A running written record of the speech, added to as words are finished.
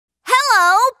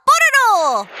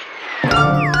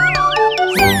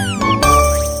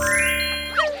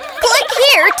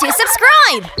to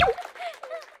subscribe!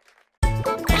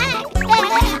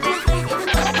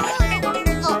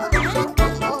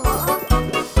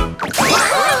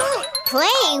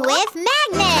 Playing with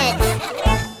Magnets!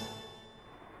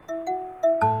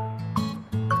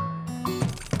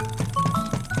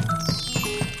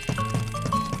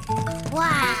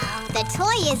 Wow, the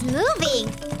toy is moving!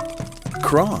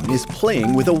 Crong is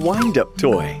playing with a wind-up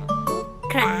toy.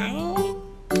 Crong.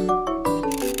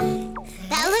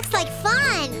 That looks like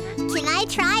fun! Can I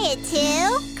try it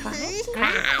too?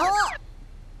 Oh,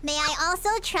 may I also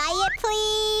try it,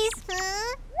 please?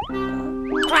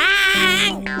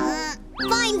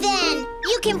 Fine then!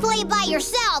 You can play by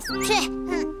yourself!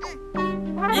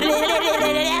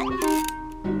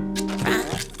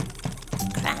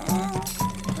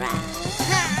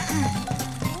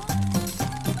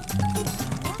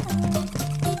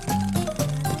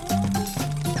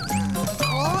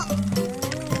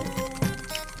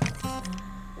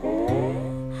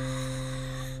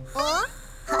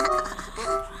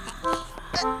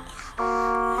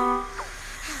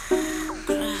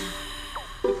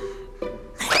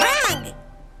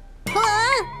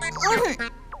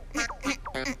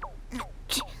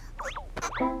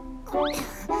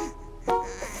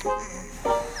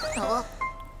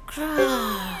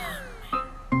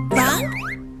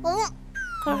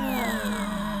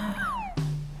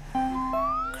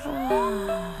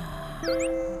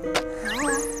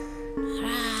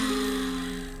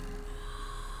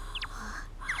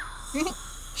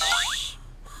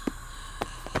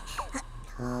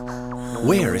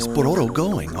 Where is Pororo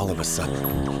going all of a sudden?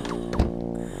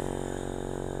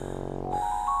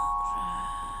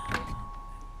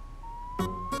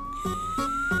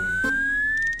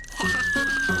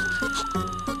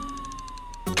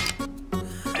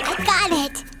 I got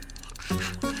it!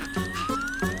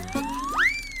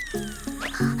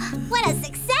 What a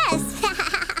success!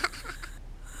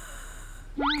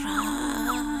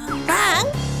 Crong!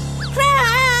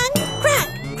 Crong! Crong!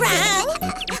 Crong!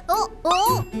 Oh! Crong!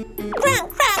 Crong!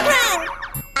 Crong!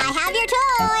 I have your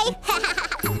toy!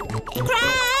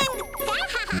 Crong!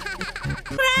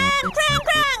 Crong!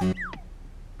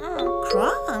 Crong!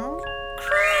 Crong!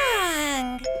 Crong!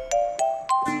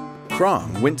 Crong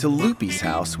went to Loopy's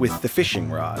house with the fishing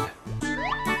rod.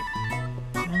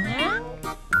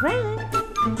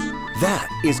 That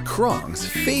is Crong's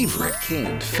favorite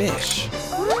canned fish.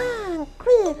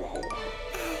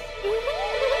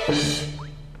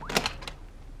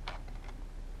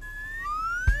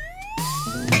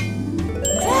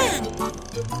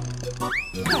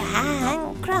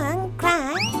 Crong, crong,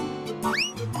 crong.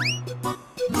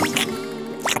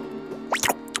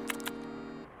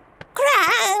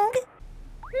 Crong!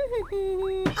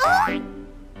 Oh!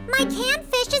 My canned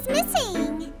fish is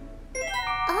missing!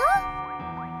 Oh?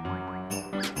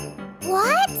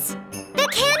 What? The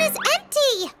can is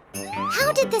empty!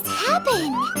 How did this happen?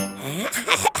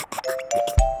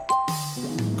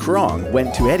 Crong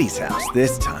went to Eddy's house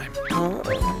this time.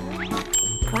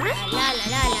 La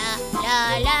la la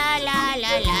la la la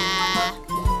la la.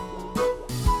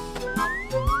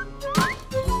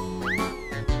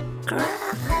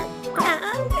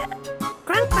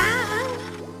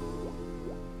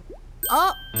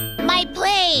 Oh, my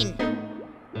plane!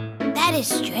 That is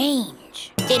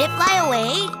strange. Did it fly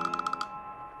away?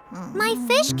 My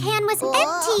fish can was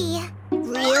empty.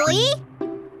 Really?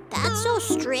 That's so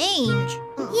strange.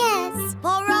 Yes.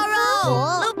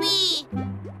 Pororo! Loopy!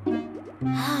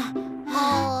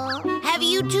 Have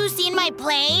you two seen my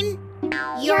plane?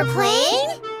 Your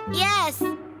plane? Yes.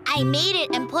 I made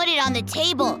it and put it on the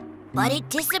table, but it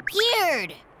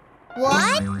disappeared.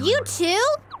 What? You too?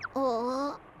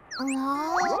 Oh.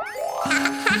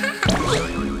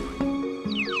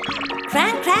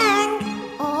 Crong, crong.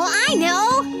 Oh, I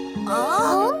know.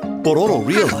 Oh. Pororo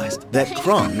realized that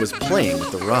Crong was playing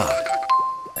with the rod.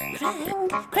 Crong,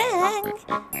 crong. Crong.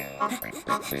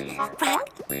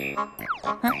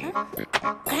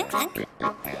 Crong, crong.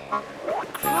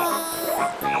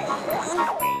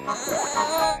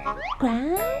 Crong. Crong.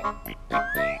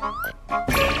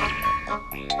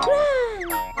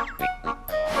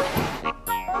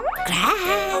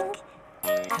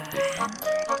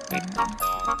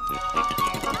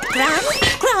 Crong,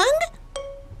 crong.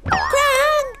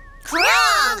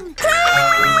 Crong! Crong!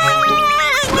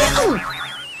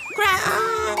 Crong!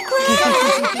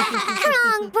 Crong!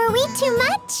 Crong, were we too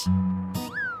much?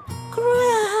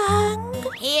 Crong!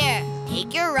 Here,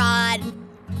 take your rod.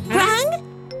 Crong!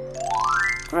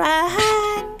 Crong!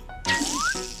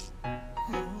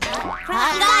 I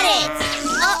got it!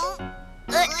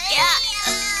 Yeah.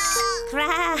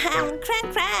 Crong! Crong!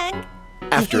 Crong!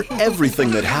 After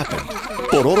everything that happened,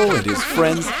 Pororo and his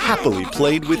friends happily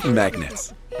played with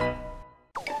magnets.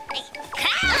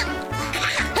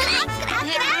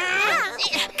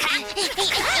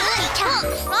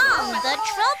 Crong, the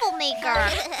troublemaker.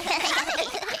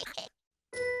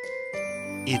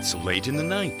 It's late in the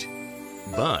night,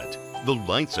 but the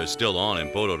lights are still on in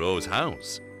Pororo's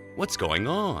house. What's going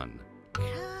on?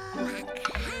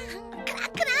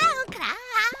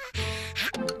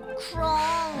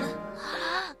 Crong.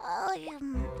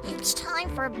 It's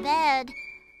time for bed.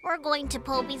 We're going to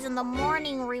Poby's in the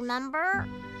morning, remember?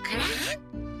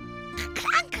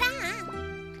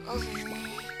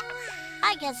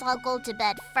 I guess I'll go to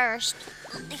bed first.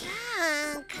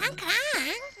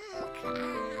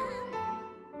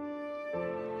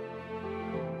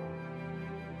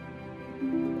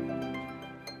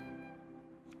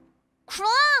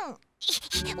 Crong!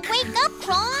 Wake up,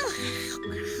 Crong!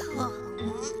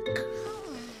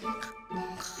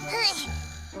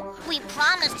 We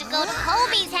promised to go to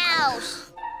Poby's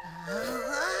house.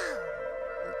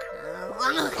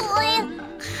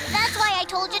 That's why I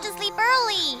told you to sleep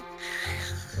early.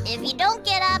 If you don't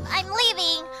get up, I'm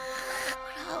leaving.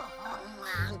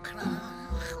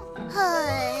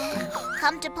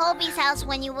 Come to Poby's house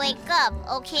when you wake up,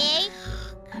 okay?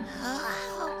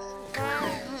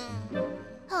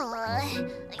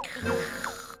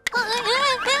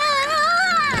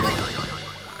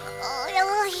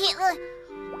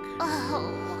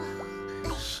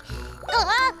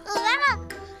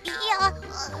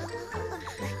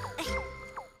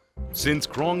 Since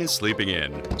Crong is sleeping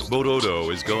in,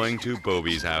 Pororo is going to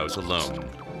Poby's house alone.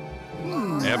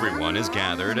 Everyone is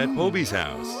gathered at Poby's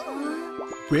house.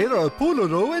 Where are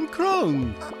Pororo and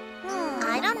Crong?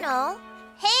 I don't know.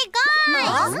 Hey,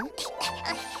 guys!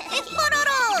 It's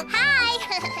Pororo! Hi!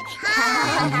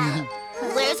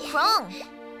 Where's Crong?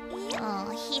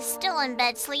 Oh, he's still in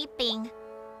bed sleeping.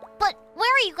 But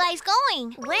where are you guys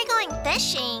going? We're going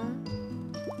fishing.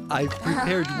 I've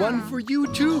prepared one for you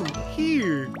too.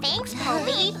 Here. Thanks,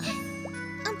 Poby.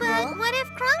 But what if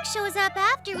Crong shows up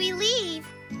after we leave?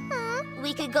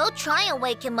 We could go try and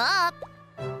wake him up.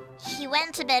 He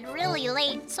went to bed really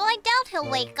late, so I doubt he'll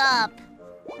wake up.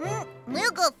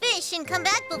 We'll go fish and come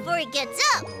back before he gets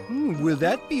up. Will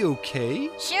that be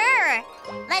okay? Sure.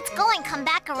 Let's go and come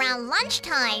back around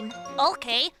lunchtime.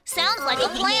 Okay, sounds like a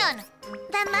plan.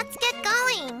 Then let's get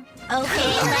going.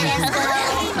 Okay, let us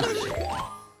go.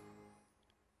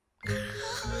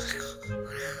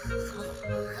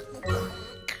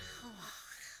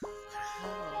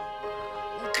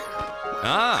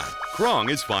 Ah, Crong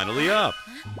is finally up.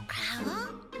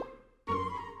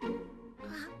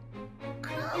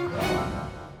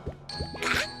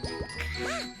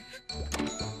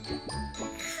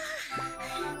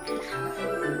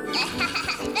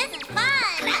 This is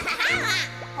fun!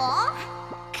 Huh?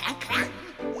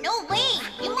 No way!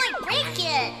 You might break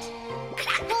it!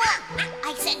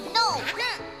 I said no!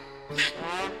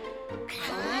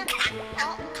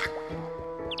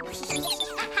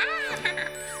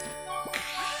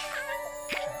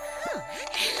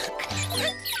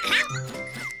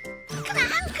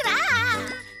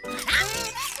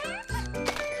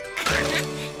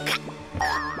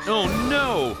 Oh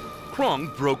no! Crong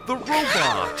broke the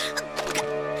robot!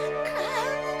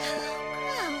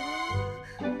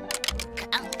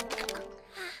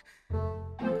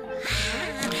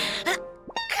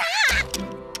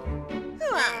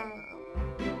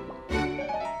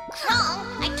 Crong,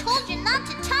 I told you not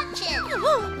to touch it!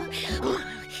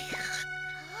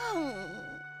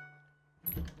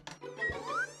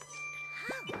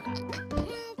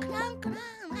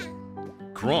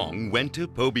 Crong went to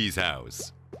Poby's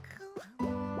house.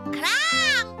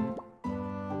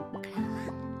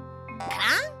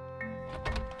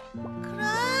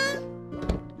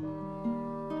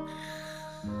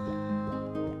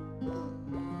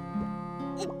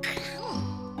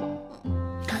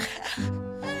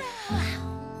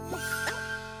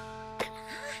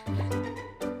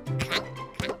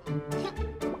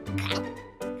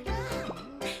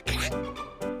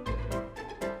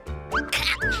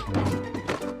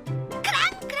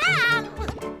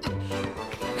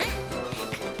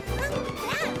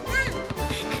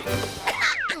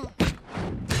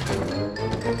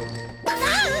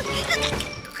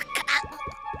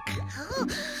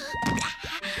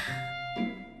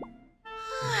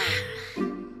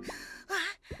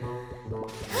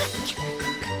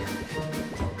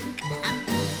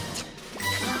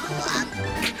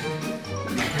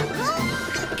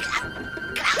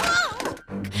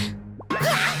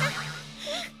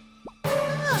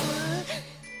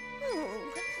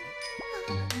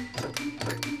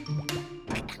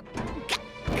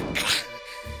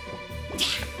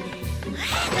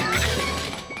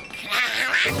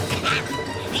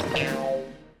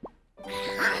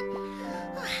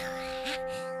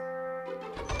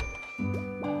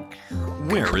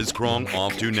 Where is Crong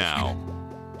off to now?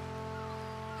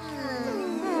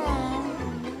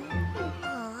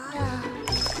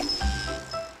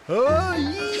 Oh,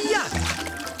 yeah!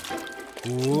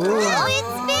 Whoa. Oh,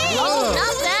 it's big!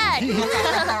 Not bad!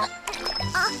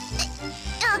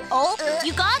 Oh,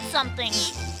 you got something!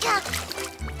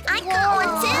 I got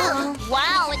one too.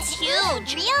 Wow, it's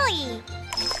huge! Really?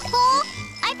 Oh,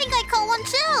 I think I caught one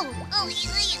too!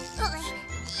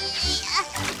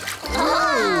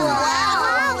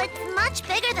 Wow, it's much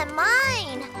bigger than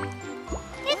mine.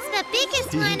 It's the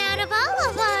biggest one out of all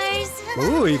of ours!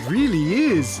 Oh, it really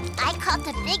is. I caught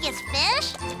the biggest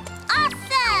fish?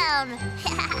 Awesome!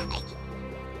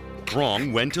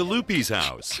 Crong went to Loopy's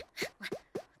house.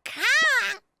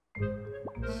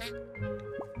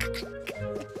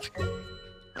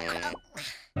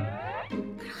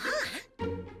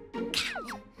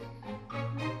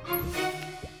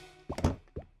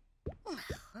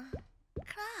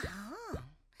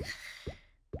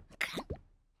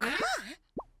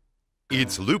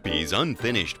 It's Loopy's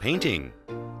unfinished painting.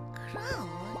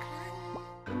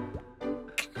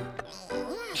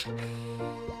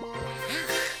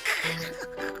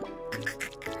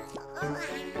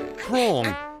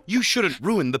 Crong, you shouldn't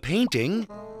ruin the painting.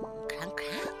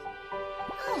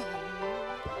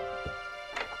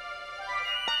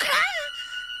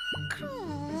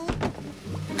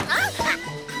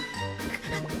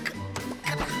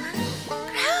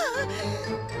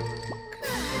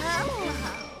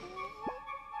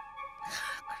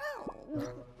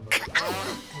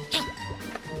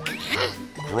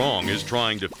 Crong is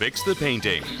trying to fix the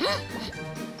painting.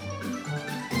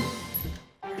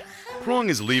 Crong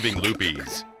is leaving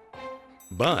Loopy's.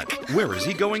 But where is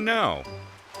he going now?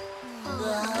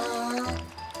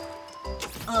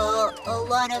 A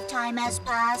lot of time has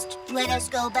passed. Let us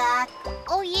go back.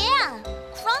 Oh yeah!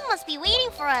 Crong must be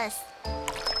waiting for us.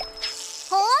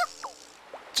 Huh?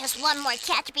 Just one more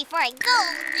catch before I go.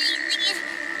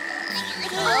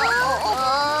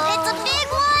 It's a big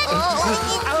one!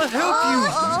 I'll help you.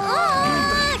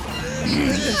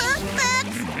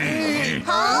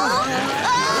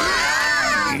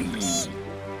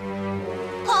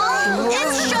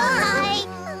 It's shy!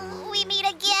 We meet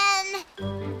again!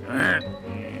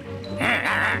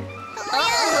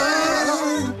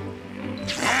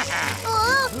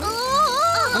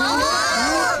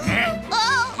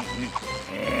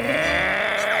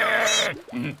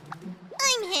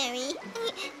 I'm Harry.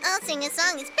 I'll sing a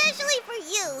song especially for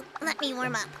you. Let me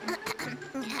warm up.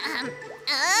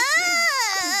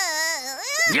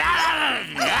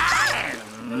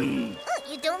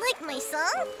 You don't like my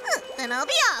song? Then I'll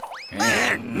be off.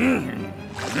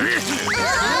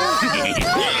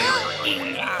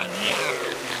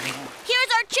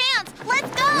 Here's our chance! Let's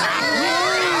go!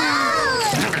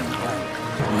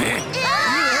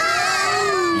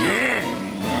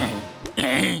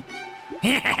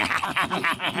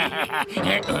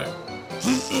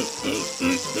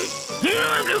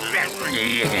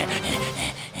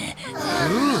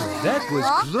 Ooh, that was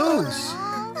close.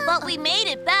 But we made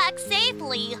it back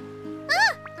safely.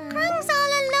 Crong's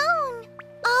all alone.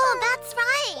 Oh, that's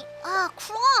right.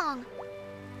 Crong.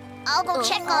 I'll go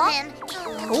check on him.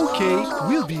 Okay,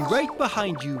 we'll be right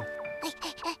behind you.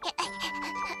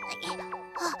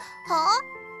 Huh?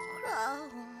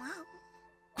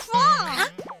 Crong!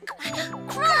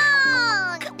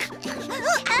 Crong!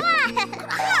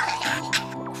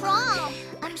 Crong!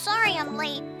 I'm sorry I'm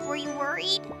late. Were you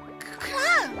worried?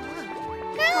 Crong!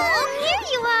 Oh, here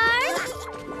you are!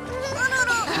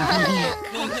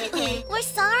 We're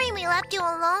sorry we left you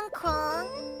alone, Crong.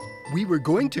 We were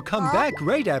going to come back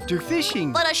right after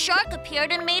fishing. But a shark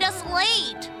appeared and made us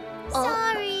late.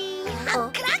 Sorry.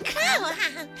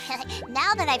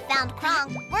 Now that I found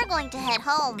Crong, we're going to head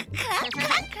home.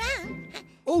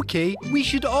 Okay, we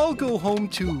should all go home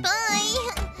too. Bye.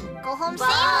 Go home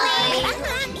safely.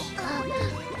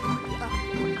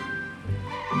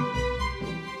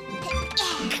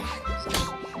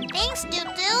 Thanks,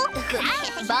 Doo-Doo.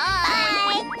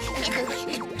 Bye.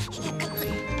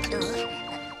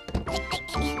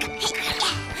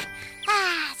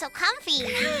 So comfy.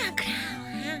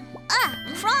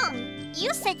 Crong,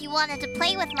 you said you wanted to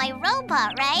play with my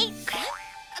robot, right?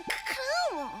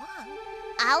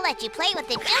 I'll let you play with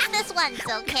it just this once,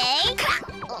 okay?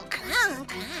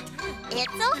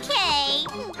 It's okay.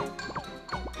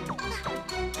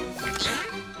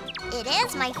 It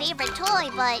is my favorite toy,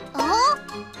 but... Oh?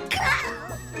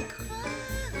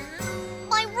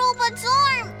 My robot's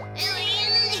arm!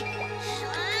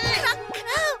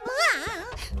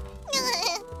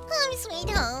 Home sweet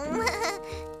home.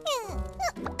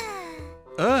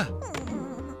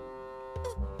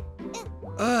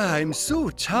 I'm so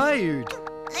tired.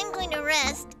 I'm going to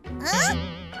rest. Huh?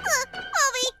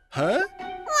 Bobby! Huh?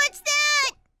 What's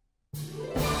that?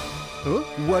 Huh?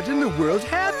 What in the world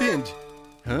happened?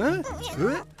 Huh?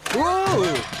 Huh?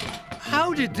 Whoa!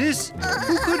 How did this?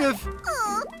 Who could have?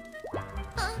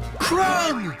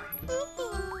 Crong!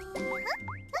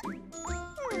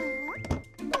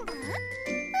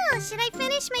 Oh, should I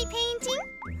finish my painting?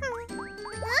 Huh?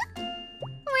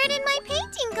 Where did my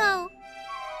painting go?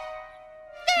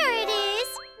 There it is.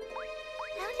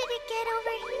 How did it get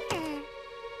over here?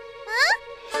 Huh?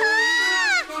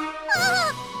 Ah!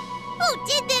 Who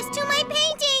did this to my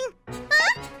painting?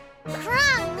 Huh?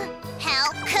 Crong!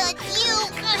 How could you?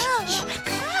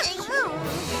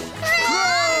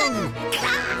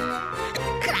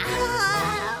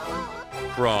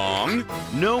 Crong,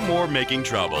 no more making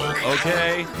trouble,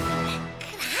 okay?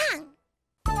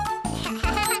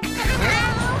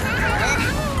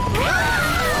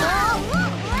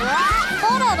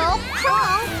 Pororo,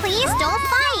 Crong, please don't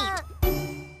fight.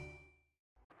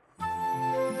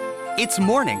 It's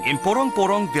morning in Porong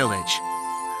Porong village.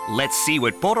 Let's see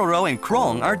what Pororo and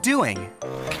Crong are doing.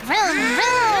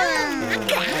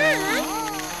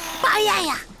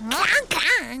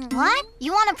 What?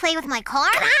 You want to play with my car?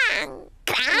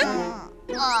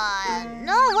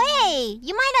 No way!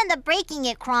 You might end up breaking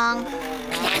it, Crong.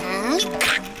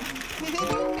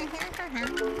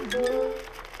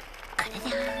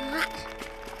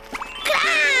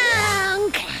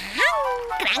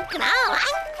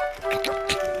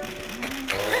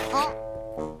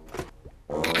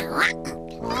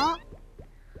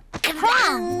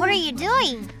 Crong, what are you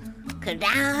doing?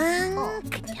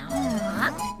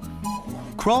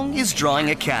 Crong is drawing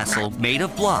a castle made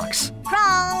of blocks.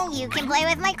 Crong, you can play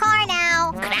with my car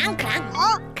now.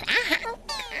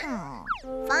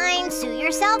 Fine, suit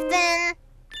yourself then.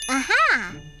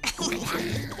 Aha!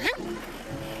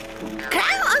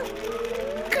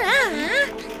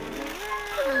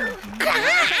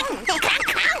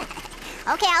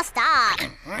 Okay, I'll stop.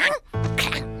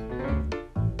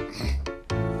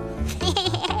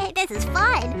 This is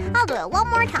fun. I'll do it one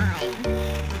more time.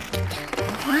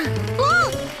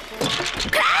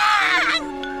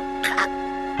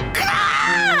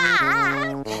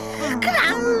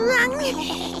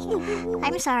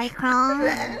 I'm sorry, Crong. I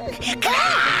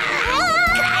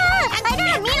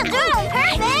didn't mean to do it on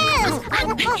purpose.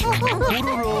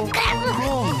 Pororo,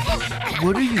 Crong,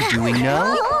 what are you doing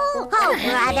now? Oh,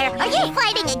 brother, are you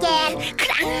fighting again?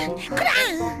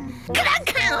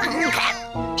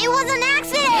 It was an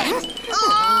accident.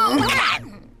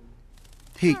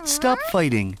 Hey, stop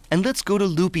fighting and let's go to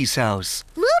Loopy's house.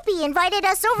 Loopy invited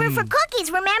us over for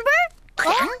cookies, remember?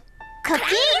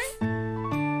 Cookies?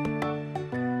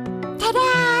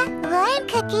 Ta-da! Warm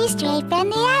cookies straight from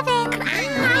the oven.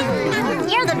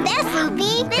 You're the best,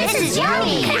 Loopy. This is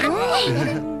yummy.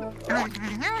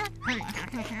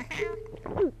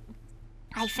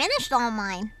 I finished all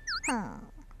mine.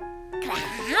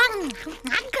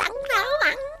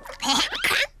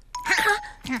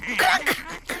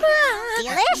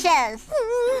 Delicious.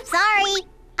 Sorry,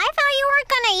 I thought you weren't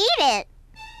gonna eat it.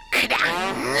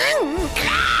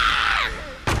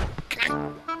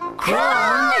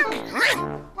 Crong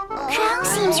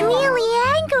seems really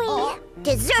angry.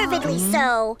 Deservedly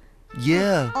so.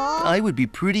 Yeah, I would be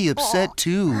pretty upset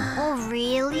too. Oh,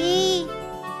 really?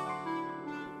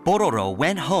 Pororo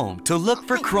went home to look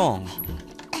for Crong.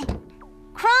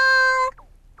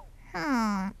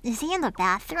 Crong! Is he in the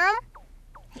bathroom?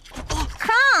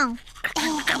 Crong!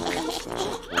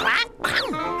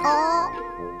 Oh,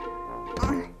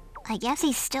 I guess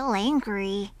he's still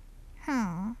angry.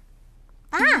 Crong!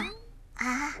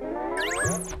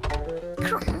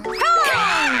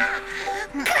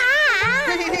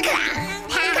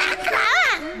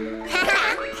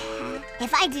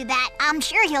 If I do that, I'm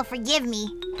sure he'll forgive me.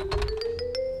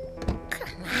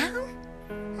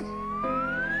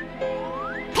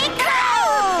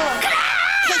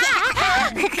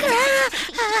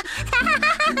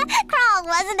 Crong,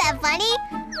 wasn't that funny?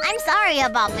 I'm sorry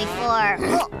about before.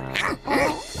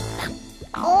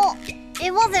 Oh,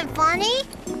 it wasn't funny?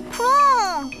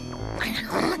 Crong,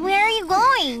 where are you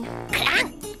going?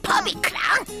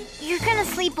 You're gonna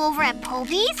sleep over at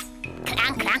Poby's?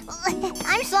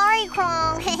 I'm sorry,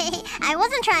 Crong. I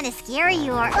wasn't trying to scare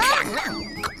you or...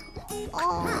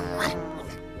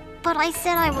 But I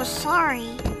said I was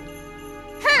sorry.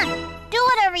 Do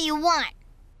whatever you want.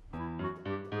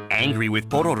 Angry with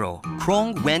Pororo,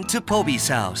 Crong went to Poby's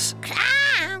house.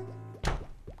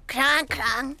 Crong.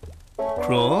 Crong?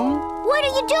 What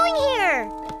are you doing here?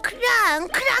 Crong.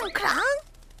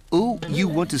 Oh, you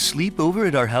want to sleep over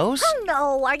at our house? Oh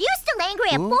no, are you still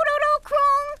angry at Pororo,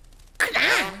 Crong?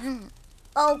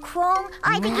 Oh, Crong,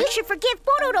 I think you should forgive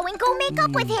Pororo and go make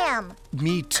up with him.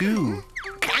 Me too.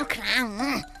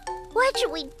 What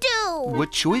should we do?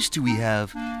 What choice do we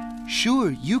have?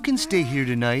 Sure, you can stay here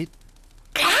tonight.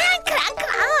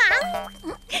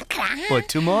 But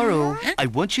tomorrow, I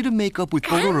want you to make up with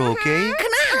Pororo, okay?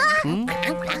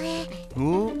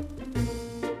 Oh.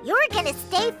 You're gonna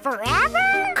stay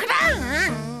forever?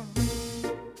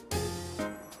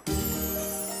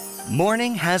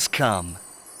 Morning has come.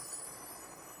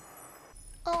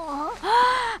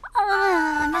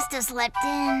 I must have slept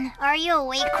in. Are you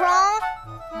awake, Crong?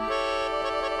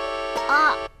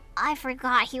 I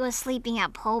forgot he was sleeping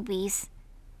at Poby's.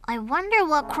 I wonder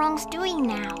what Crong's doing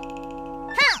now.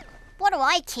 What do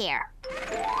I care?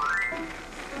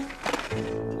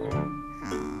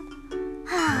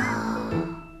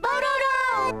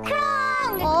 Pororo!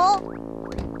 Crong! Oh?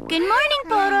 Good morning,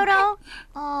 Pororo.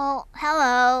 Oh,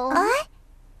 hello.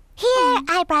 Here,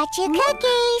 I brought you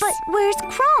cookies. But where's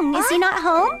Crong? Is he not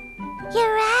home?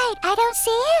 You're right, I don't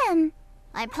see him.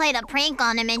 I played a prank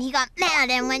on him and he got mad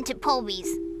and went to Poby's.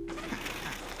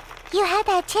 You had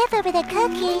that tip over the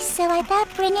cookies, so I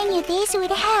thought bringing you these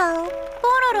would help.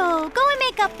 Pororo, go and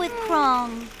make up with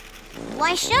Crong.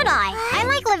 Why should I? I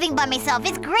like living by myself.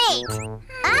 It's great.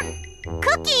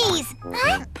 Cookies!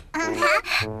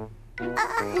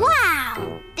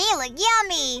 Wow! They look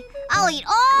yummy. I'll eat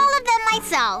all of them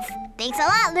myself. Thanks a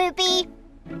lot, Loopy.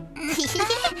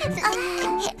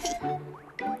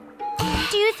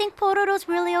 Do you think Pororo's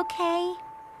really okay?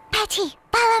 Patty,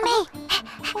 follow me.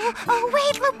 Oh,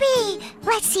 wait, Loopy.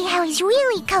 Let's see how he's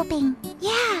really coping.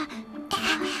 Yeah.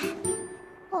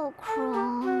 Oh,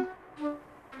 Crong.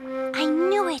 I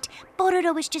knew it.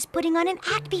 Pororo was just putting on an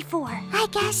act before. I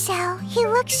guess so. He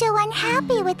looks so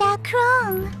unhappy without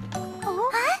Crong.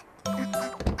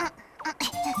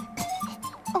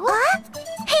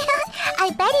 I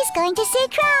bet he's going to see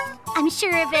Crong. I'm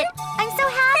sure of it. I'm so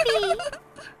happy.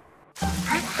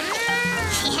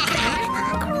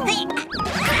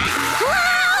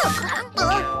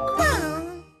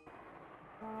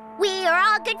 We are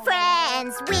all good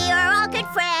friends. We are all good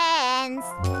friends.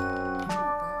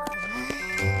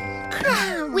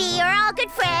 We are all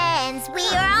good friends. We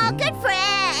are all good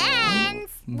friends.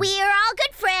 We are all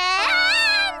good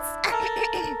friends.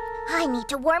 I need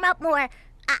to warm up more.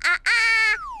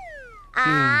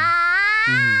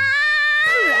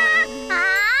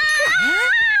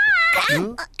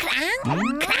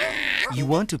 You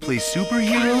want to play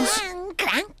superheroes?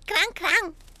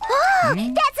 Oh,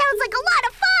 that sounds like a lot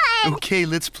of fun! Okay,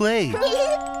 let's play.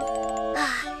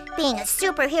 Being a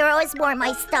superhero is more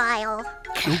my style.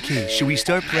 Okay, should we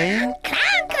start playing?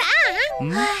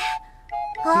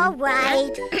 All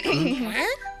right.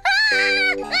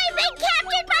 I've been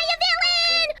captured by a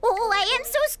villain! Oh, I am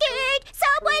so scared!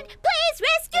 Someone, please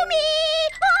rescue me!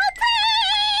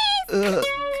 Oh,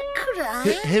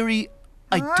 please! Harry,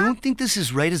 I don't think this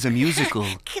is right as a musical.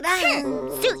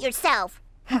 Suit yourself.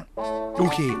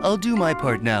 Okay, I'll do my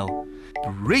part now.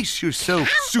 Brace yourself,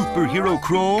 superhero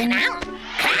Crong.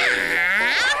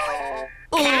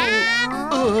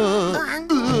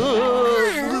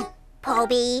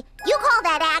 Poby, you call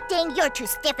that acting? You're too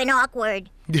stiff and awkward.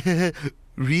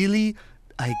 Really?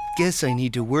 I guess I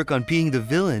need to work on being the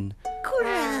villain.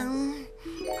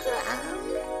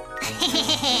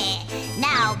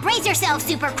 Now, brace yourself,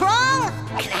 Super Crong!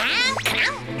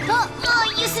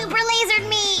 Oh, you super lasered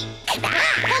me!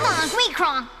 Hold on, wait,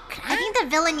 Crong. I think the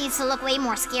villain needs to look way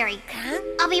more scary.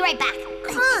 I'll be right back.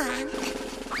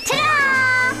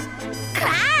 Ta-da!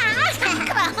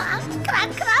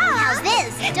 How's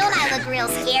this? Don't I look real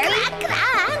scary?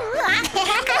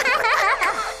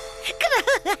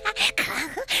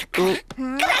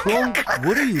 Crong,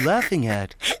 what are you laughing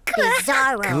at?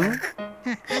 Bizarro.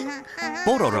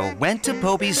 Pororo went to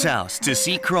Poby's house to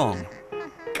see Crong.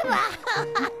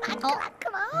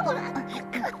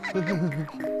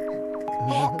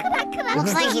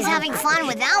 Looks like he's having fun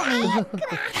without me.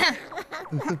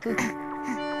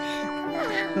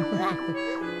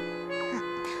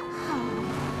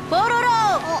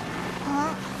 Pororo!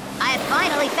 I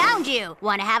finally found you.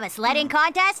 Want to have a sledding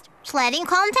contest? Sledding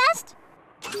contest?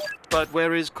 But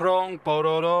where is Crong,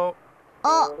 Pororo?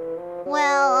 Oh,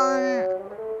 well,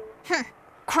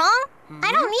 Crong?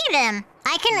 I don't need him.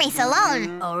 I can race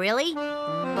alone. Oh, really?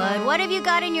 But what have you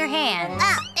got in your hand?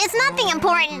 It's nothing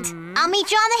important. I'll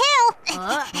meet you on the hill.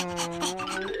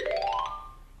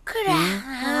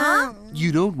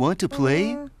 You don't want to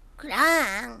play?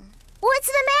 What's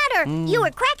the matter? You were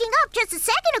cracking up just a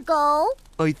second ago.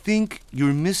 I think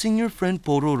you're missing your friend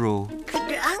Pororo.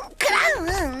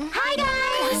 Hi,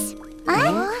 guys.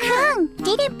 Crong,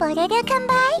 didn't Pororo come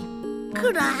by?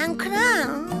 Crong,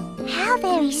 Crong. How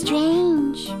very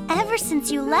strange. Ever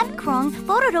since you left, Crong,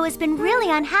 Pororo has been really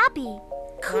unhappy.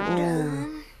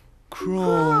 Crong.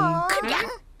 Crong.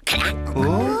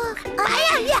 Oh?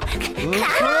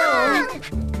 Crong.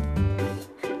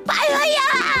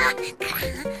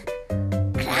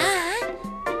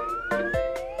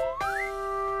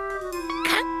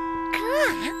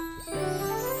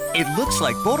 It looks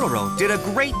like Pororo did a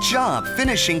great job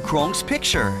finishing Crong's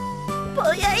picture.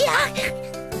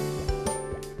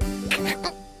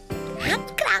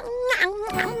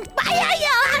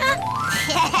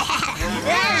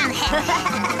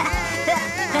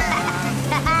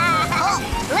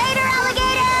 Later,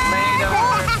 alligator!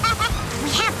 We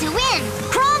have to win!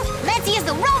 Crong, let's use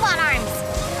the robot arms!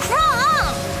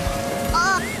 Crong!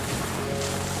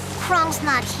 Crong's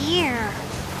not here.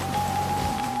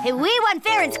 We won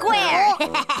fair and square.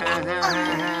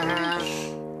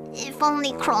 If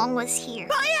only Crong was here.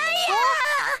 Crong!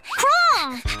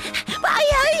 Crong!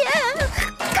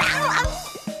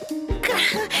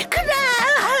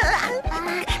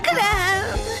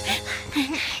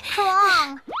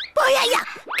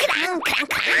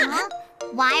 Huh?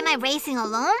 Why am I racing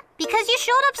alone? Because you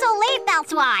showed up so late,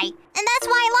 that's why. And that's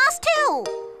why I lost too.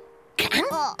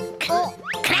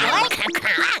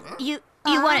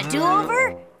 You want a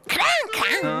do-over?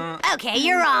 Okay,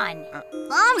 you're on.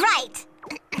 All right.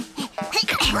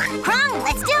 Crong,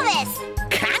 let's do this.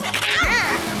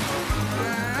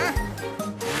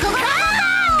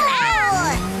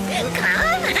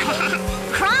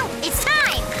 Crong, it's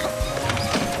time.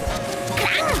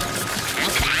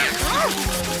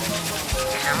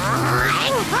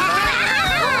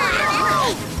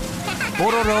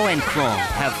 Pororo and Crong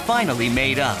have finally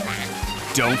made up.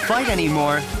 Don't fight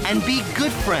anymore and be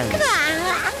good friends.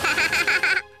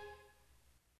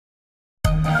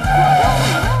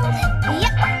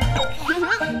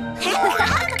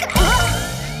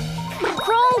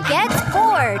 Crong gets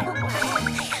bored.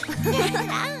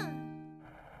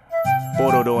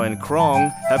 Pororo and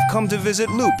Crong have come to visit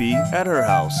Loopy at her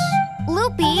house.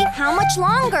 Loopy, how much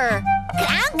longer?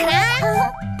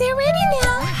 They're ready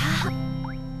now.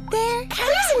 There,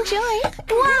 please enjoy.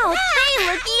 Wow, they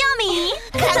look yummy.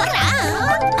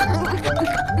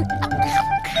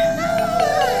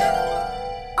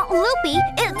 Loopy,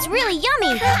 it's really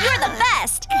yummy. You're the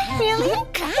best. Really?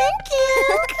 Thank you.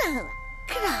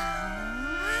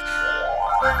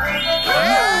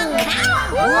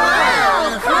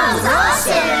 Wow, Crong's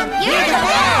awesome. You're the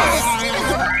best.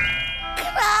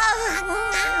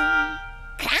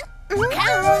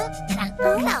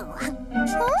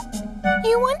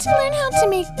 You want to learn how to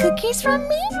make cookies from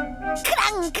me?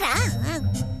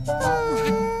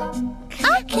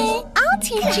 Okay, I'll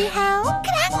teach you how.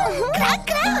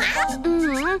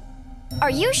 Are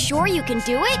you sure you can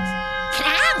do it?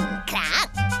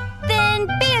 Then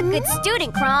be a good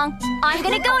student, Crong. I'm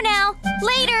gonna go now.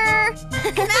 Later.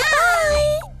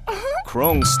 Bye.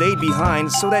 Crong stayed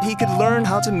behind so that he could learn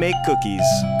how to make cookies.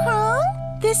 Crong,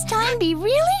 this time be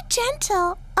really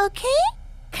gentle, okay?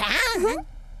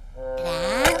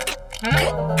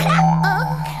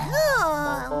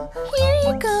 Here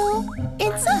you go.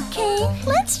 It's okay.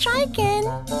 Let's try again.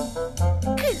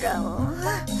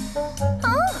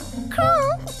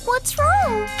 Crong, what's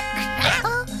wrong?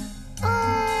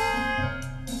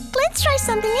 Let's try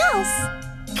something else.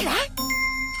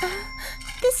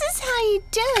 This is how you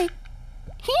do it.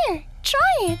 Here,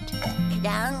 try it.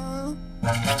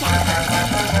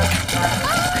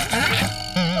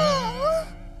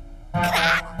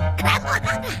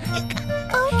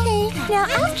 Okay, now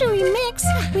after we mix,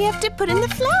 we have to put in the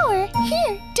flour.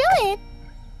 Here, do it.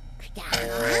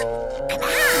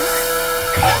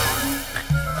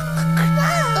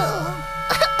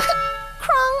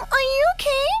 Crong, are you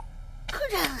okay?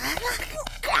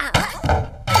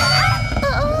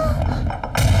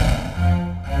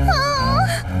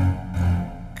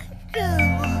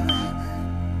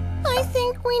 I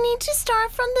think we need to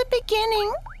start from the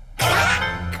beginning.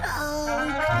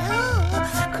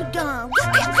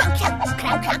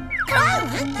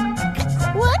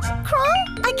 What, Crong?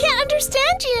 I can't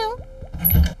understand you.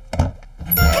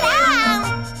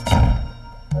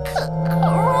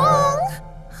 Crong?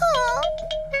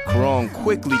 Crong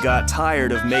quickly got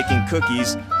tired of making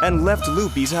cookies and left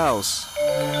Loopy's house.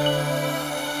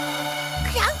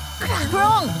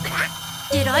 Crong,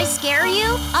 did I scare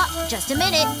you? Just a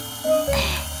minute.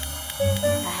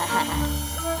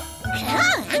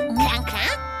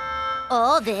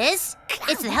 Oh, this?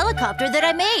 It's the helicopter that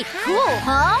I made. Cool,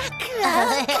 huh?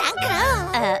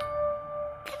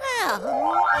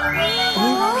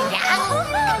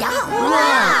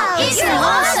 Wow, it's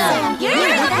awesome. You're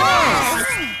the best.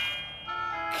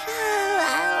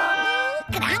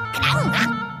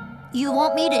 You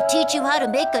want me to teach you how to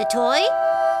make a toy?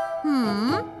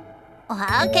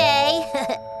 Okay.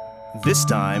 This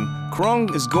time,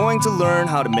 Crong is going to learn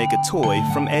how to make a toy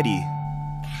from Eddy.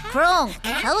 Crong,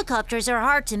 helicopters are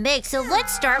hard to make, so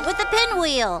let's start with the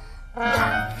pinwheel.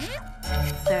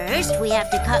 First, we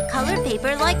have to cut colored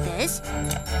paper like this.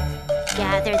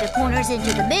 Gather the corners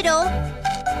into the middle.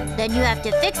 Then you have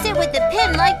to fix it with the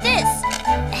pin like this.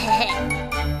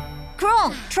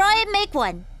 Crong, try and make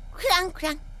one.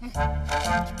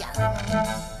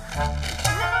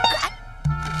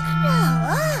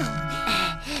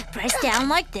 Press down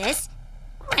like this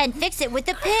and fix it with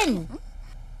the pin.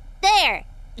 There!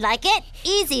 Like it?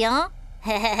 Easy, huh?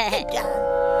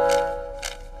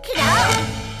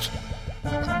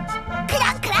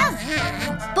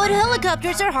 But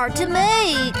helicopters are hard to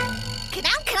make.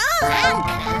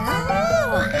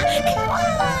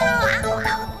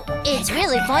 It's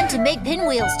really fun to make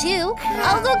pinwheels, too.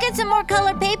 I'll go get some more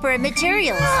colored paper and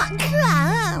materials.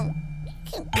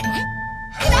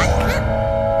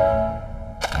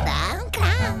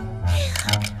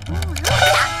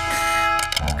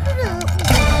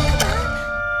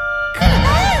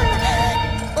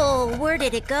 Oh, where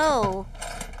did it go?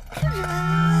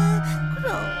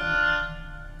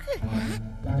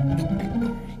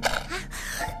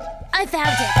 I found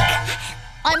it.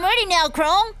 I'm ready now,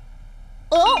 Crong.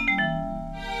 Oh!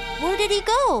 Where did he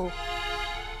go?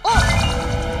 Oh!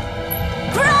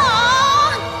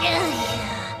 Crong!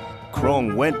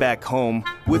 Crong went back home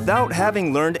without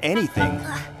having learned anything.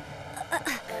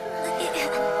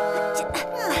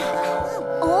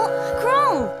 Oh,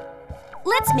 Crong!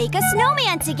 Let's make a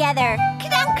snowman together.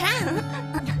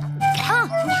 Oh,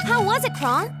 how was it,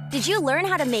 Crong? Did you learn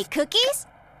how to make cookies?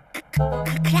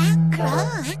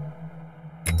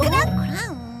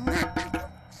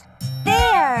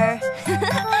 There!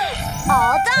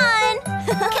 All done!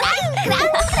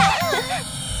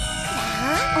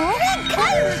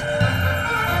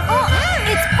 Oh,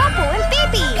 it's Popo and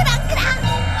Bibi!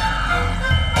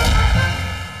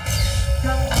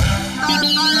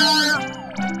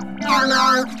 Hello,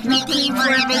 we came for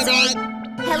a visit.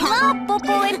 Hello,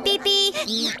 Popo and Bibi!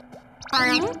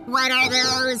 What are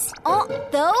those? Oh,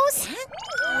 those?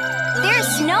 They're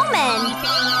snowmen!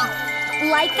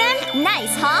 Like them?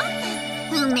 Nice, huh?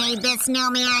 Who made this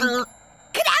snowman?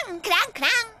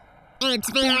 It's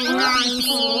very nice.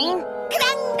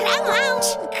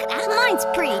 Mine's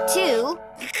pretty, too.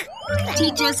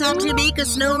 Teach us how to make a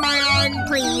snowman.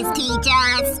 Please teach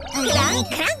us.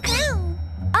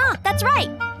 Ah, that's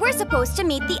right. We're supposed to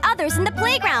meet the others in the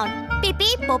playground.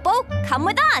 Bibi, Popo, come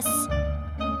with us.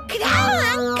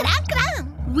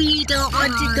 We don't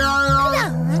want to go.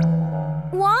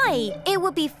 Why? It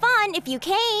would be fun if you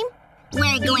came.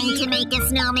 We're going to make a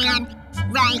snowman.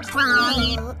 Right,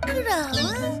 Crong?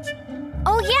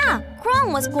 Oh yeah,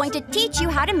 Crong was going to teach you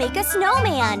how to make a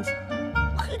snowman.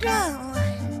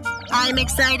 I'm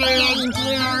excited. Thank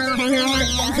you.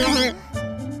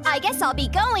 I guess I'll be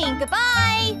going.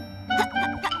 Goodbye.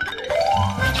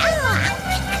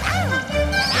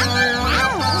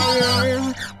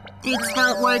 It's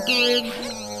not working.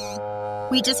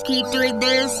 We just keep doing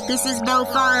this. This is no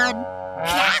fun.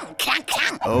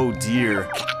 Oh dear,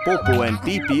 Popo and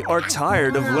Bibi are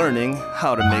tired of learning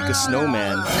how to make a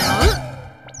snowman.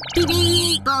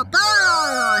 Bibi! Popo!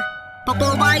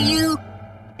 Popo, why you?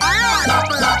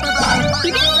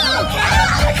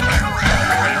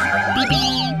 Bibi!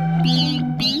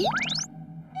 Bibi?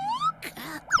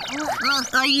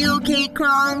 Are you okay,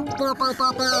 Crong? Popo.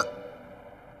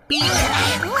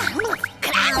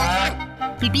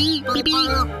 Bibi?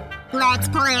 Let's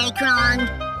play, Crong.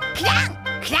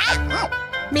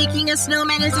 Making a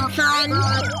snowman isn't fun.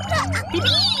 Bibi!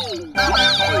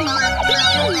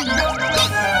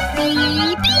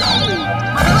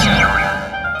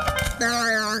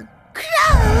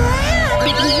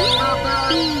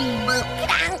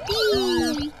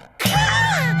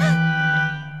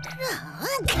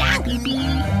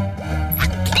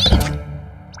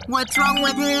 What's wrong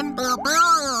with him?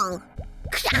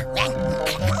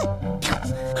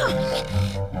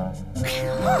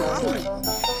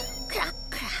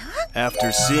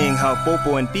 After seeing how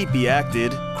Popo and Bibi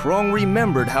acted, Crong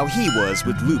remembered how he was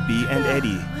with Loopy and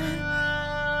Eddy.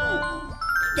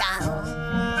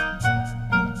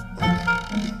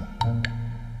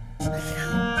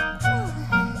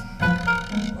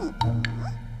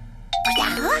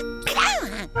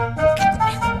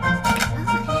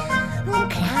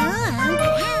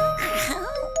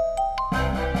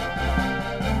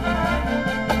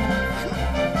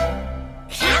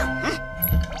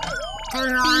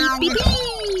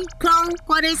 Crong,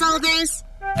 what is all this?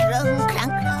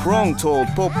 Crong told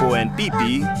Popo and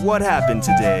Pipi what happened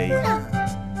today.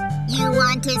 You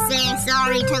want to say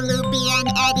sorry to Loopy and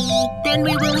Eddy? Then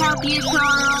we will help you,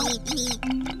 Crong.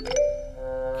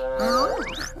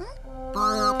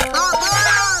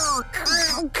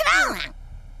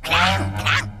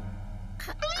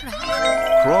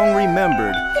 Crong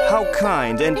remembered how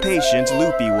kind and patient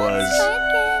Loopy was.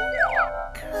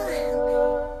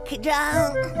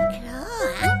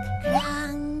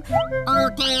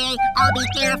 Okay, I'll be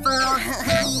careful.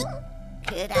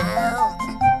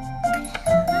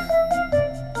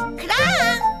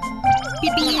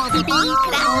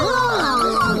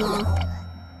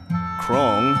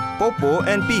 Crong, Popo,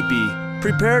 and Pipi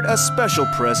prepared a special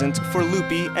present for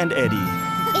Loopy and Eddy.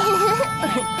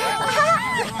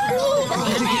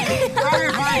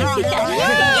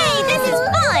 Yay, this is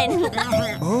fun!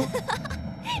 Oh?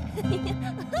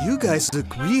 You guys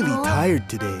look really tired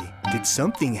today. Did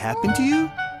something happen to you?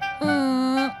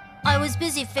 I was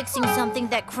busy fixing something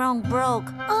that Crong broke.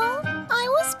 I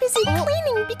was busy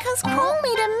cleaning because Crong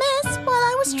made a mess while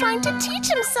I was trying to teach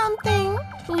him something.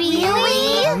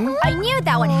 Really? I knew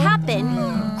that would happen.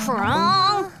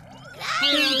 Crong?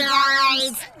 Hey,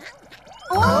 guys.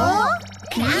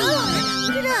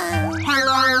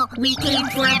 Hello, we came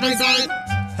for a visit.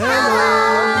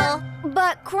 Hello.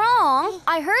 But Crong,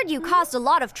 I heard you caused a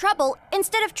lot of trouble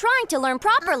instead of trying to learn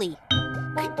properly.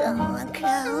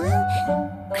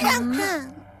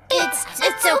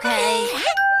 It's okay.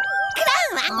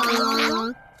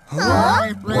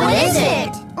 Huh? What is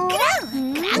it?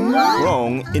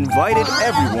 Crong invited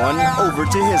everyone over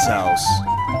to his house.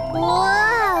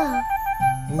 Wow!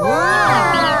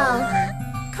 Wow!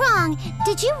 Crong,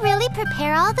 did you really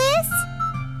prepare all this?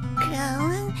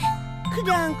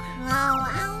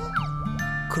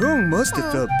 Crong must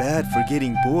have felt bad for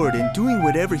getting bored and doing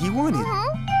whatever he wanted.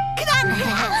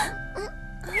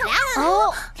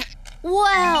 Oh,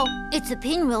 wow! It's a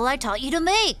pinwheel I taught you to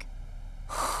make.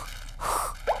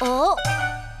 Oh.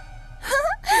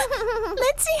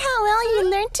 Let's see how well you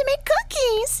learned to make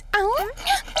cookies.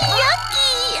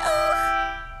 Yucky!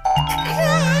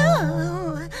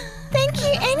 Thank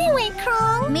you anyway,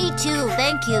 Crong. Me too,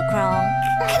 thank you, Crong.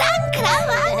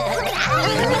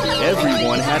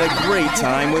 Everyone had a great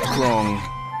time with Crong.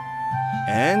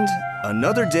 And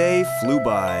another day flew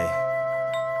by.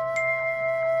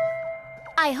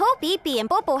 I hope Eepie and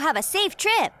Popo have a safe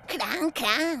trip.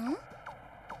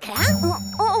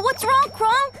 Oh, what's wrong,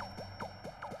 Crong?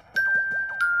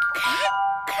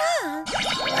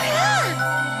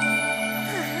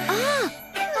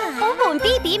 Popo and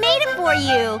Eepie made it for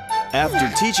you. After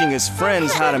teaching his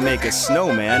friends how to make a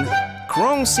snowman,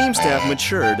 Crong seems to have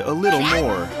matured a little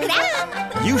more.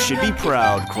 You should be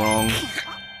proud, Crong.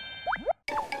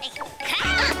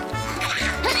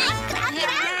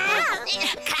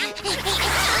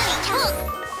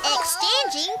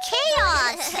 Exchanging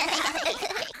chaos.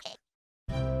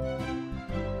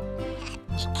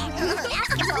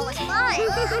 Basketball was fun.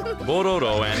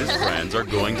 Pororo and his friends are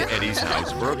going to Eddy's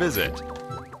house for a visit.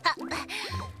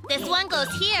 This one goes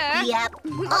here. Yep.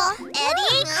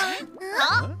 Eddie?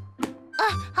 Huh?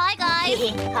 Hi, guys.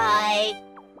 Hi.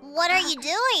 What are you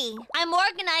doing? I'm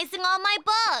organizing all my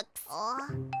books.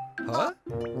 Huh?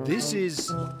 This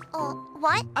is...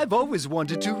 What? I've always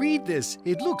wanted to read this.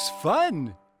 It looks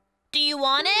fun. Do you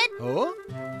want it? Oh?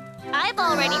 I've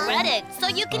already read it, so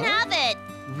you can have it.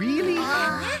 Really?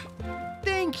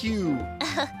 Thank you.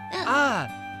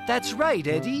 That's right,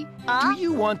 Eddy. Do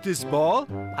you want this ball?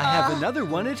 I have another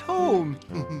one at home.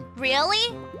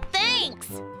 Really? Thanks.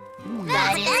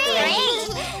 That's great.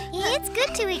 It's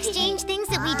good to exchange things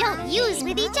that we don't use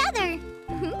with each other.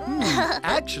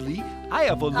 Actually, I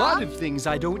have a lot of things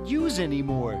I don't use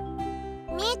anymore.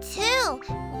 Me too.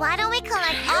 Why don't we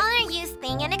collect all our used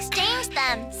things and exchange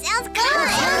them? Sounds good.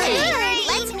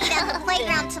 Let's meet at the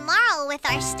playground tomorrow with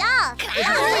our stuff.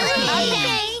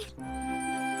 Okay.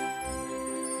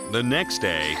 The next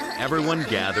day, everyone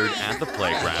gathered at the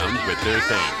playground with their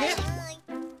things.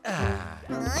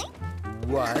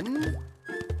 1,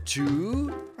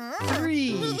 2,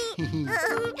 3.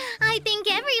 I think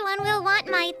everyone will want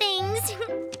my things.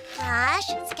 Brush,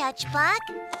 sketchbook,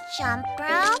 jump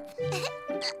rope.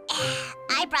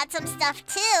 I brought some stuff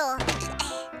too.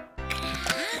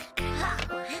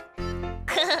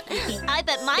 I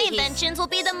bet my inventions will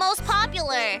be the most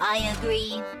popular. I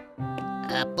agree.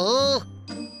 Apple,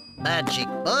 magic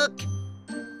book,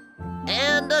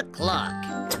 and a clock.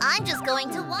 I'm just going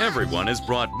to watch. Everyone has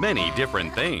brought many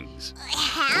different things.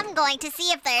 I'm going to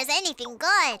see if there's anything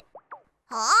good.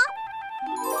 Huh?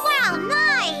 Wow,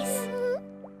 nice!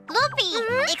 Loopy,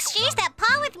 exchange that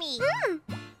paw with me.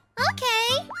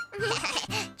 Okay.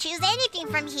 use anything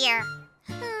from here.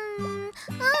 Oh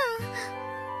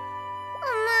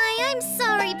my, I'm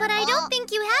sorry, but I don't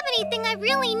think you have anything I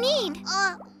really need.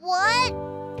 What?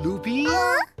 Loopy,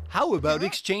 how about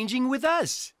exchanging with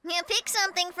us? Yeah, pick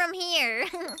something from here.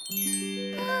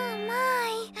 Oh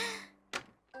my.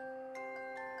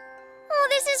 Oh,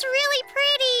 this is really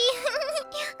pretty.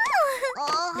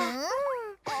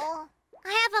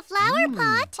 I have a flower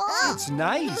pot. It's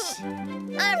nice.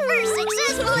 Our first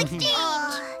successful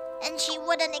exchange. And she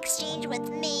wouldn't exchange with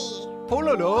me.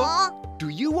 Pororo, do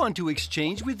you want to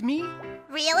exchange with me?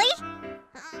 Really?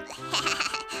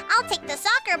 I'll take the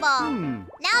soccer ball.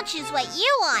 Now choose what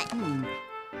you want.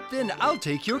 Then I'll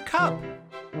take your cup.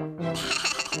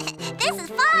 This is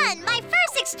fun! My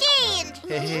first exchange!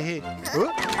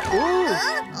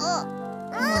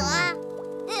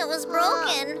 It was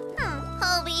broken.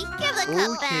 Hobie, give the cup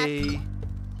Okay.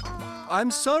 I'm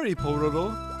sorry,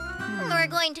 Pororo. back. We're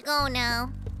going to go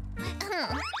now.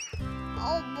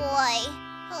 Oh boy.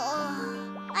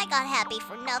 I got happy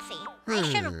for nothing. I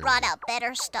should have brought out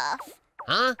better stuff.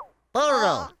 Huh?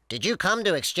 Pororo, did you come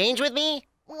to exchange with me?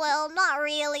 Well, not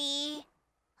really.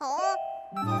 Oh,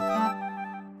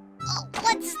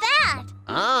 what's that?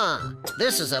 Ah,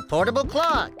 this is a portable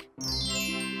clock.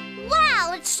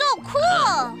 Wow, it's so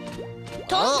cool!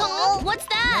 Tonton, what's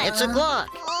that? It's a clock.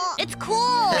 It's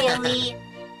cool. Really?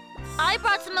 I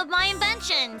brought some of my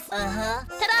inventions.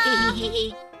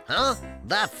 Ta-da! Huh?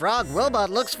 That frog robot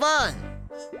looks fun.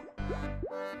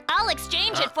 I'll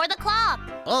exchange it for the clock.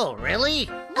 Oh, really?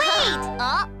 Wait!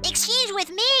 Exchange with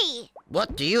me!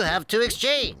 What do you have to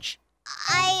exchange?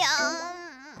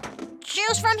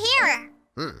 Choose from here.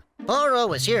 Pororo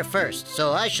was here first,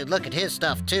 so I should look at his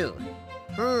stuff too.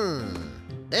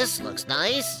 This looks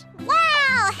nice.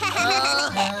 Wow!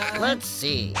 Let's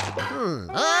see.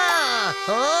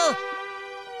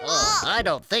 I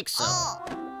don't think so.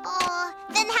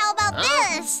 Then how about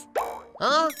this?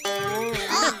 Huh?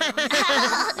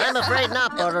 I'm afraid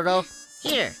not, Pororo.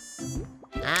 Here.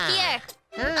 Here.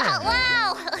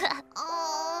 Wow!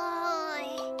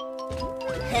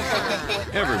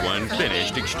 Everyone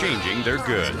finished exchanging their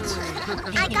goods.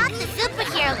 I got the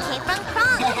superhero cape from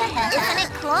Crong. Isn't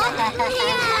it cool?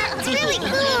 Yeah, it's really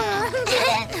cool.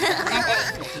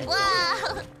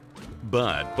 Wow!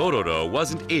 But Pororo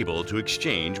wasn't able to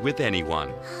exchange with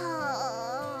anyone.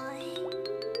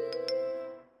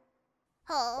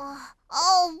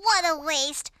 Oh, what a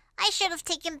waste. I should have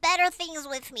taken better things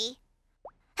with me.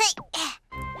 Hey,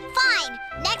 fine.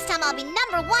 Next time I'll be #1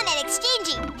 at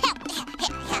exchanging.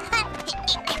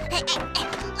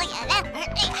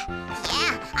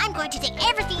 Yeah, I'm going to take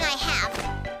everything I have.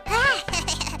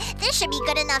 This should be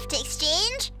good enough to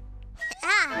exchange.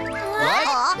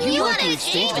 What? You want to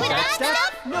exchange with that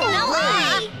stuff? No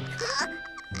way!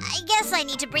 I guess I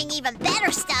need to bring even better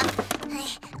stuff.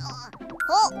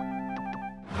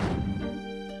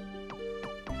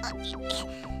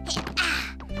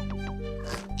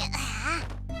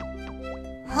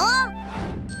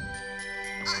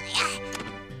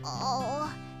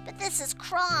 But this is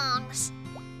Crong's.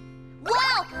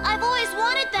 Wow! I've always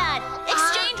wanted that!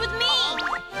 Exchange with me!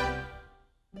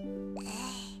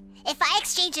 If I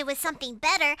exchange it with something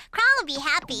better, Crong will be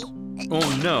happy. Oh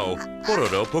no!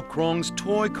 Pororo put Crong's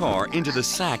toy car into the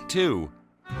sack too.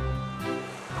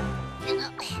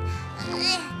 Loopy!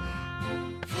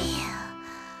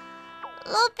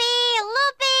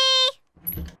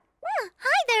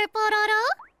 Hi there, Pororo.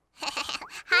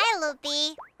 Hi,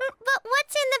 Loopy. But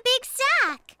what's in the big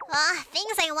sack?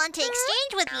 Things I want to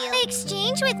exchange with you.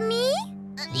 Exchange with me?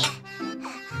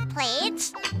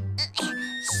 Plates,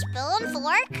 spoon,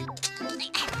 fork,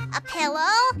 a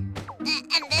pillow,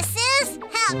 and this is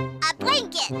a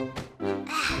blanket.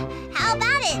 How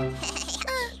about it?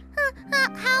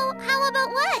 How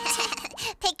about what?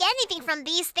 Pick anything from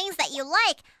these things that you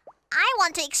like. I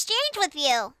want to exchange with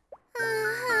you.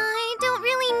 I don't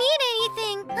really need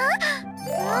anything.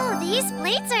 Oh, these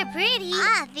plates are pretty.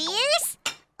 These?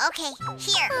 Okay,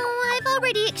 here. Oh, I've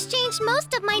already exchanged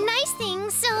most of my nice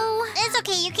things, so... It's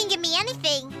okay, you can give me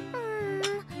anything.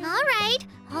 All right,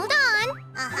 hold on.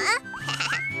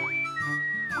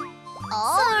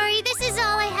 Sorry, this is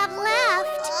all I have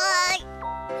left.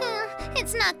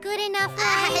 It's not good enough,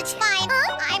 right? It's fine.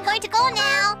 I'm going to go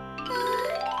now.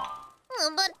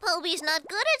 But Pobie's not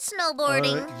good at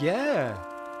snowboarding. Yeah.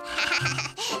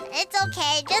 It's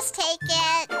okay, just take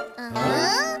it.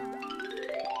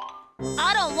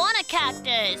 I don't want a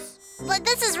cactus. But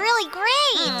this is really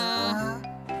great.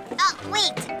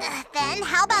 Wait. Then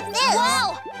how about this?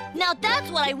 Whoa! Now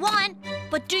that's what I want.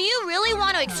 But do you really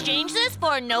want to exchange this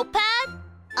for a notepad?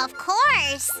 Of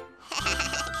course.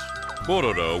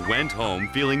 Pororo went home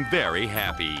feeling very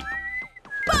happy.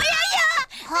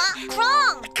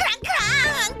 Crong!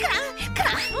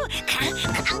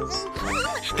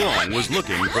 Crong was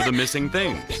looking for the missing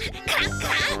things.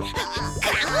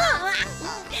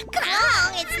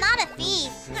 Crong, it's not a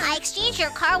thief. I exchanged your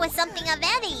car with something of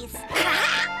Eddy's.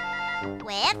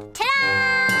 With,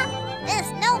 ta-da!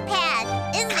 This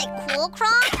notepad. Isn't it cool,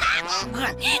 Crong?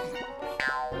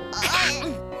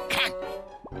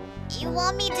 You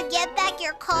want me to get back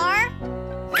your car?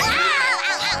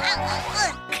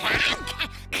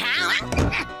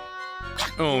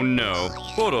 Oh no,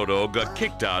 Pororo got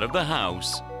kicked out of the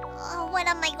house. What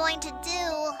am I going to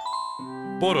do?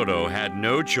 Pororo had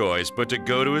no choice but to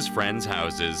go to his friends'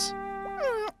 houses.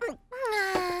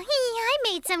 I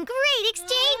made some great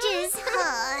exchanges.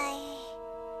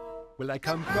 Will I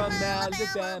come from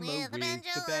Alabama with the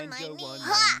banjo one?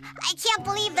 I can't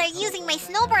believe they're using my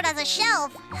snowboard as a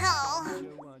shelf.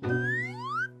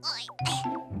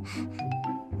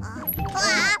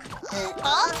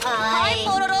 Hi,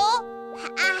 Pororo.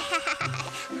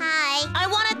 Hi. I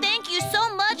want to thank you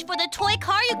so much for the toy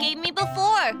car you gave me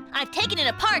before. I've taken it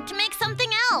apart to make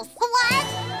something else. What?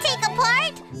 Take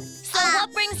apart? So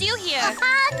what brings you here?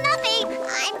 Nothing.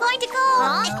 I'm going to go.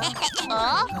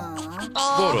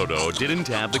 Pororo didn't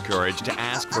have the courage to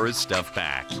ask for his stuff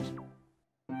back.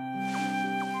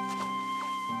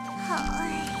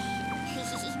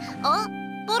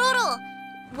 Pororo,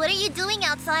 what are you doing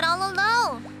outside all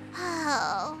alone?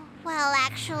 Oh, well,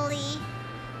 actually,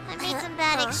 I made some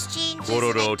bad exchanges.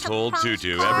 Pororo told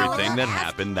Tutu everything that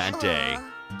happened that day.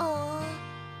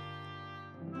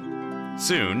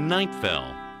 Soon, night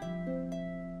fell.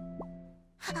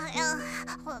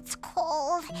 It's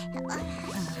cold.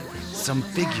 Some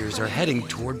figures are heading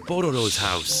toward Pororo's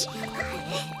house.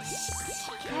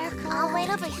 I'll wait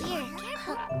over here.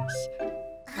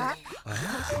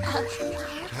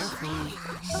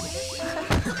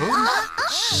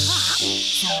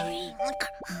 Sorry.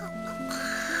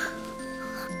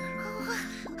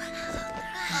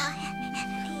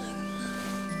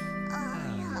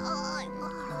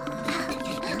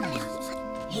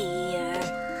 Here.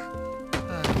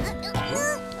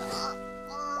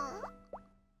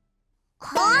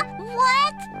 Huh?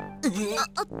 What?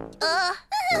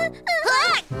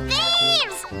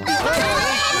 Thieves!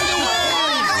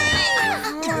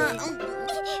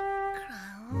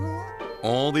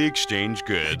 All the exchange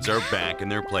goods are back in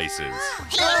their places.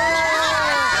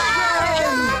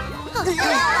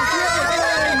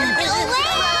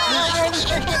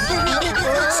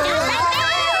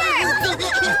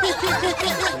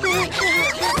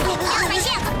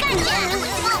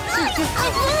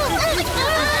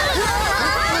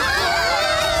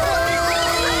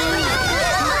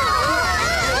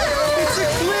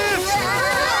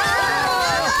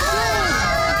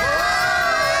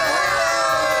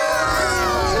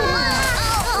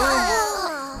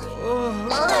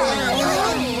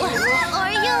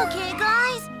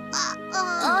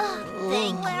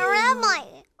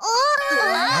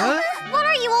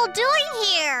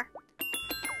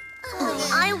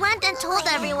 Told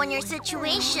everyone your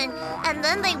situation, and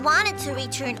then they wanted to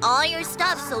return all your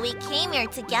stuff, so we came here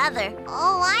together.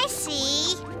 Oh, I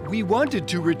see. We wanted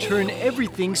to return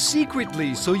everything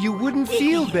secretly so you wouldn't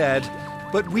feel bad,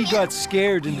 but we got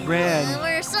scared and ran.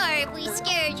 We're sorry if we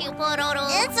scared you, Pororo.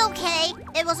 It's okay.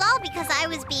 It was all because I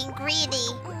was being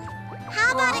greedy.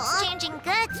 How about exchanging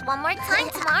goods one more time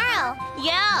tomorrow?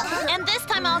 Yeah, and this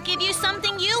time I'll give you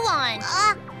something you want.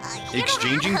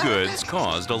 Exchanging goods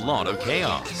caused a lot of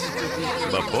chaos.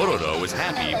 But Pororo was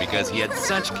happy because he had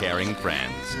such caring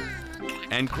friends.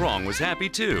 And Crong was happy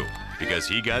too, because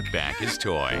he got back his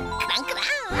toy.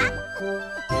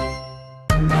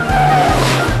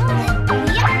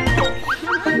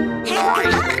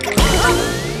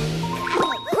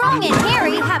 Crong and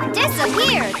Harry have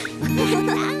disappeared.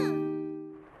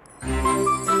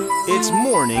 It's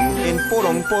morning in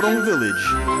Porong Village.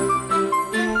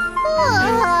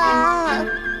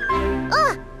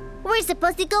 We're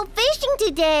supposed to go fishing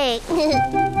today.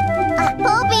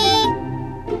 Poby!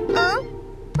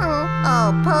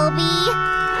 Oh, Poby.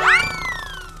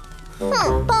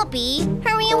 Poby,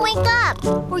 hurry and wake up.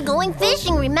 We're going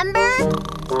fishing, remember?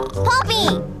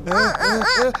 Poby!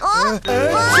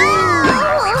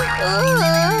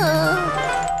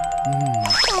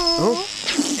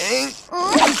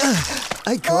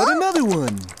 I caught another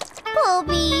one.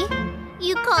 Poby,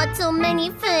 you caught so many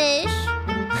fish.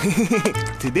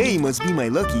 Today must be my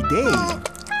lucky day.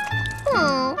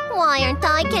 Why aren't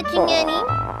I catching any?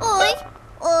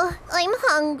 I'm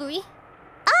hungry.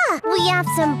 We have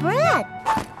some bread.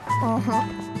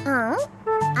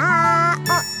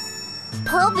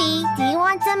 Poby, do you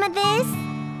want some of this?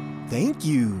 Thank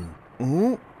you.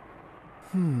 Oh.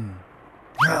 Huh?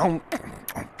 How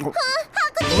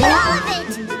could you have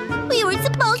it? We were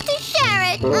supposed to share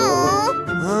it.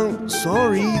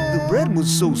 Sorry, the bread was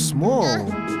so small.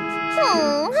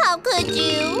 How could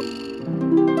you?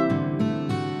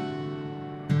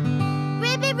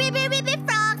 Ribbit, ribbit, ribbit,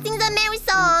 frog sings a merry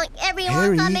song. Everyone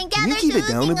Harry, come and can gather you keep it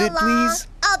down a bit, please?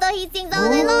 Although he sings all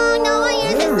day long, no one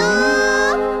hears his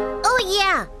song. Oh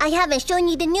yeah, I haven't shown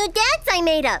you the new dance I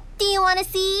made up. Do you want to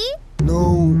see?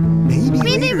 No, maybe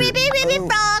Ribbit, later. ribbit, ribbit,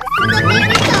 frog sings a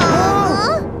merry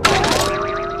song.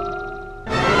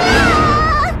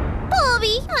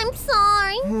 Poby, I'm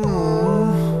sorry.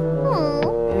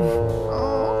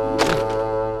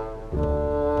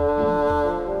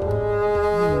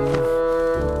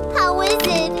 How is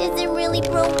it? Is it really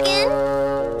broken?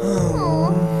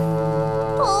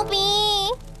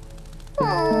 Poby.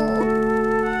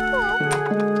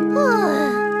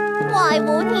 Why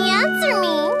won't he answer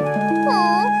me?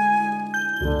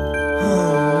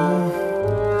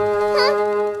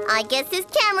 I guess his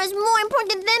camera's more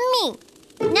important than me.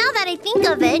 Now that I think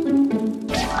of it,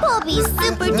 Poby's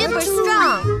super duper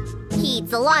strong. He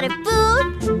eats a lot of food,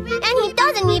 and he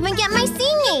doesn't even get my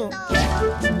singing.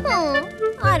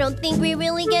 I don't think we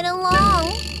really get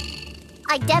along.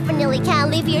 I definitely can't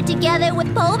live here together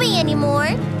with Poby anymore.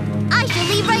 I should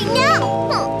leave right now.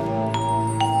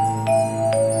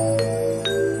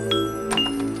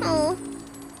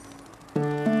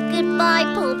 Goodbye,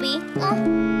 Poby.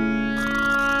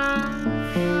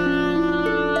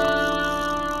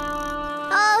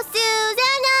 Oh,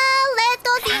 Susanna, let's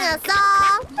go sing a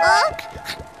song.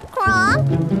 Crong?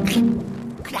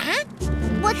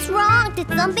 What's wrong? Did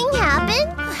something happen?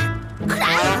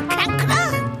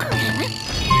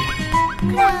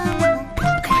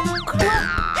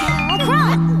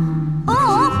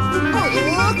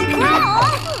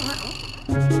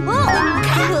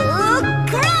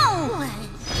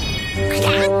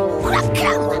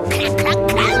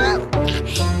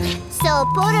 So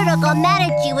Pororo got mad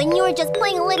at you and you were just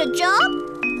playing a little joke?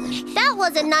 That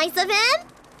wasn't nice of him.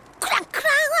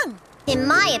 In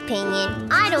my opinion,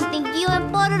 I don't think you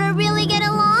and Pororo really get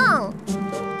along.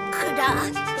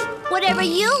 Whatever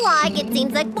you like, it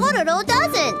seems like Pororo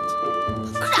doesn't.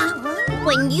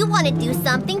 When you want to do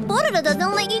something, Pororo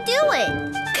doesn't let you do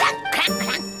it.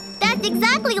 That's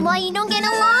exactly why you don't get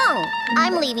along.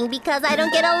 I'm leaving because I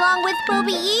don't get along with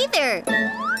Poby either.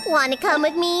 Want to come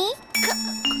with me?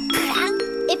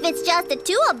 If it's just the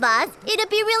two of us, it'll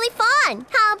be really fun.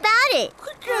 How about it?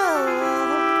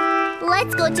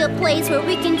 Let's go to a place where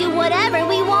we can do whatever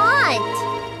we want.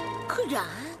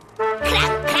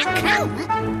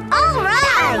 All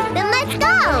right, then let's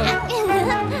go.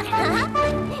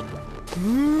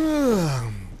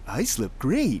 I slept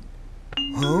great.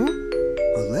 Huh?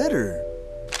 A letter.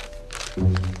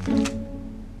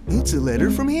 It's a letter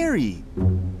from Harry.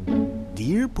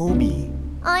 Dear Poby.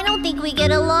 I don't think we get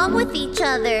along with each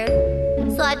other.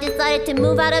 So I've decided to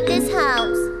move out of this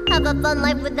house. Have a fun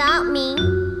life without me.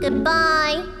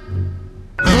 Goodbye.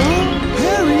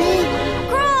 Harry!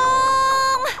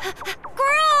 Crong!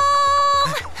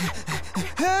 Crong!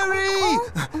 Harry!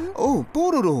 Oh,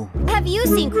 Pororo. Have you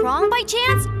seen Crong by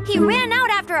chance? He ran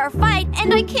out after our fight,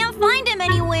 and I can't find him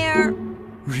anywhere.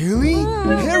 Really?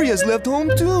 Harry has left home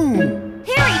too.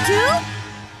 Harry too?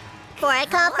 For I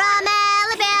come from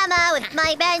Alabama with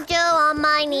my banjo on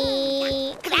my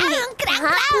knee.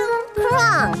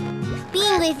 Crong,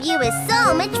 being with you is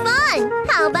so much fun.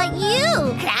 How about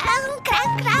you?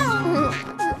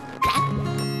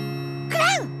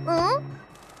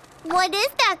 What is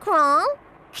that, Crong?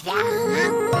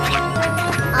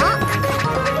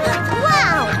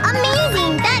 Wow,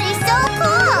 amazing! That is so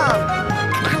cool!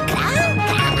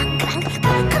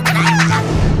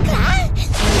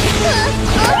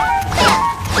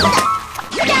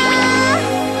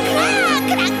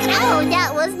 Oh, that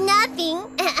was nothing.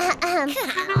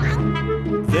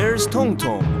 There's Tong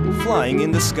Tong, flying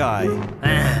in the sky.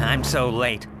 I'm so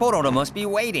late. Pororo must be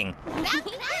waiting.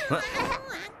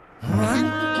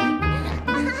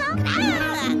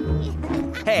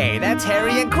 Hey, that's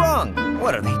Harry and Crong.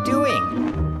 What are they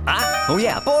doing? Oh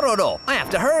yeah, Pororo. I have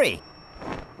to hurry.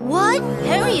 What?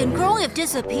 Harry and Crong have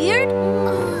disappeared?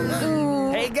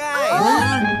 Hey guys!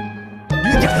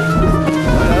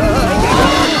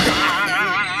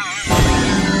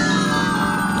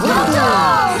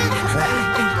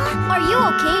 Are you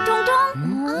okay, Tong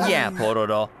Tong? Yeah,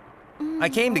 Pororo. I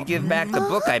came to give back the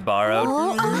book I borrowed.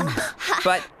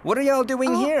 But what are y'all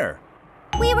doing here?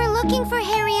 We were looking for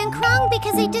Harry and Crong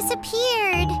because they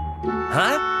disappeared.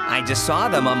 Huh? I just saw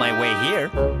them on my way here.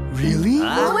 Really?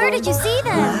 Where did you see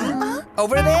them?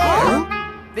 Over there.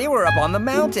 They were up on the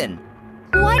mountain.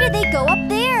 Why did they go up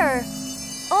there?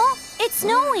 Oh, it's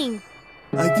snowing.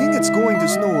 I think it's going to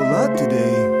snow a lot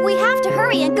today. We have to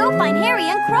hurry and go find Harry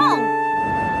and Crong.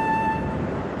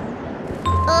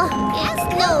 It's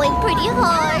snowing pretty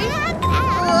hard.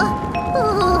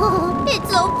 It's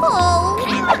so cold.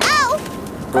 Ow!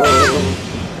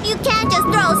 You can't just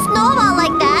throw a snowball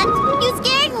like that. You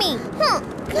scared me.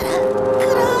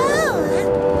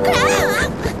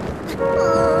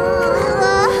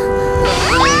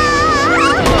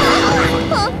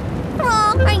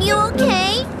 Crong, are you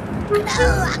okay?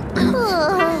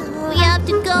 We have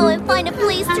to go and find a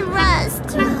place to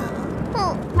rest.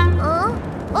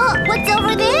 What's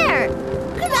over there?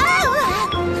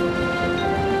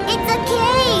 It's a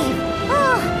cave.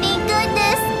 Thank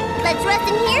goodness. Let's rest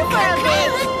in here for a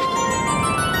bit.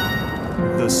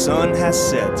 The sun has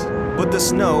set, but the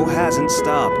snow hasn't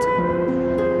stopped.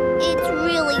 It's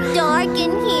really dark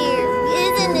in here,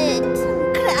 isn't it?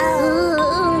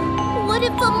 What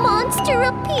if a monster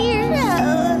appears?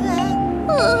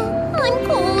 I'm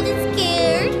cold and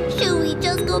scared. Should we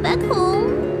just go back home?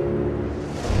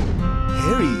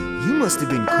 Harry, you must have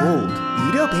been cold.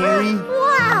 Eat up, Harry.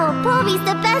 Wow, Poby's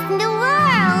the best in the world.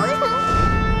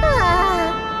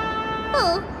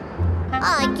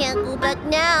 I can't go back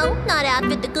now. Not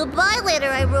after the goodbye letter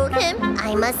I wrote him.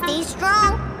 I must stay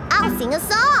strong. I'll sing a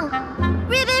song.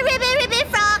 Ribbit, ribbit, ribbit,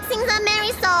 frog sings a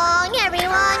merry song.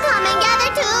 Everyone come and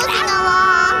gather to sing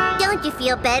along. Don't you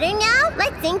feel better now?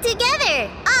 Let's sing together.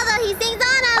 Although he sings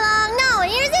all night long, no one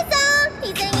hears his song. He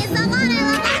sings his song all night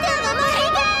long until the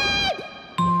morning came.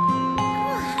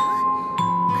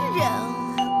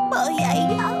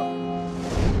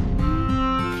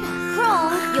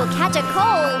 Crong, you'll catch a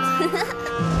cold.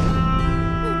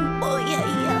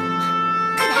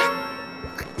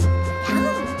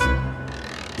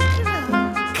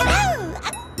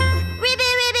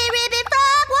 Ribbit, ribbit, ribbit,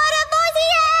 frog, what a voice he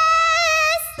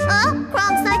has!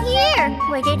 Crong's not here.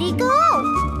 Where did he go?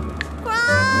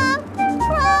 Crong!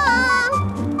 Crong!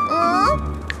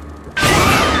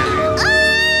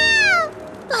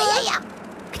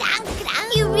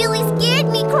 You really scared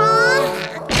me, Crong!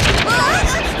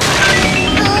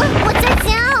 What's that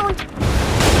sound?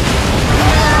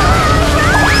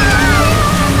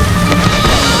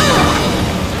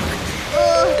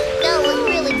 That was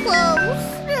really close.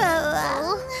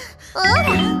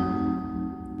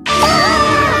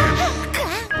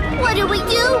 What do we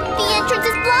do? The entrance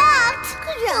is blocked.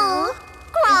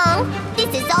 Crong,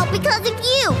 this is all because of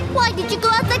you. Why did you go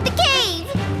outside the cave?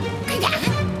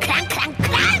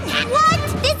 What?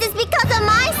 This is because of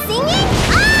my singing?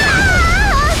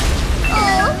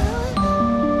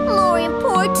 More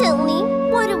importantly,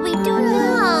 what do we do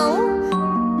now?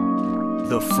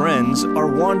 The friends are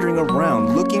wandering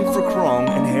around looking for Crong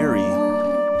and Harry.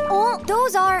 Oh,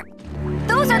 those are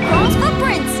Crong's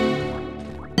footprints.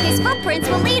 His footprints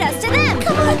will lead us to them.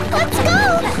 Come on, let's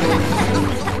go!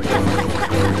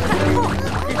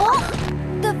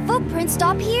 The footprints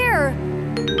stop here.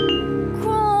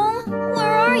 Crong,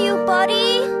 where are you,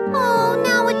 buddy? Oh,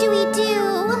 now what do we do?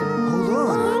 Hold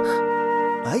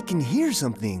on. I can hear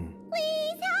something.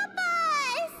 Please help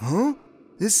us! Huh?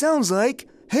 This sounds like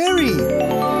Harry!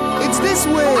 It's this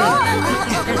way!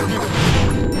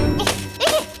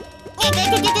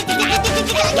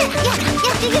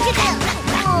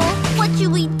 What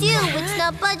should we do? It's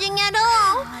not budging at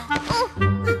all.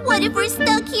 What if we're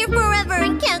stuck here forever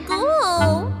and can't go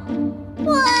home?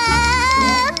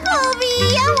 What?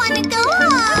 Poby, I want to go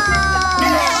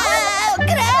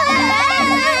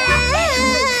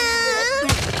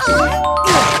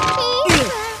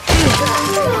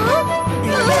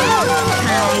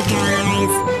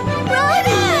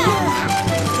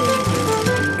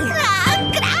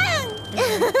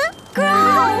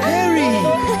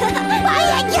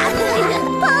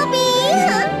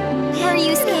Are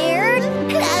you scared?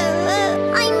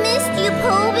 I missed you,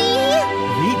 Poby.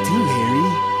 Me too, Harry.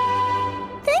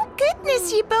 Thank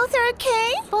goodness you both are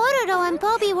okay. Pororo and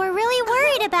Poby were really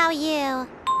worried about you.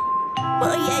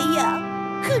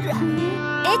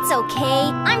 It's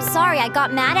okay. I'm sorry I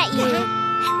got mad at you.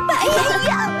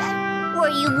 Were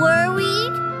you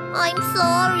worried? I'm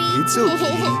sorry. It's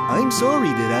okay. I'm sorry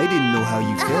that I didn't know how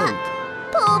you felt.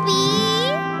 Poby.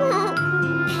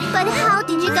 But how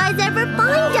did you guys ever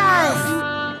find us?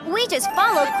 We just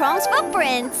followed Crong's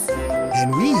footprints.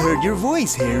 And we heard your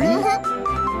voice, Harry.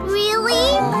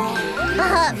 Really?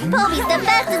 Poby's the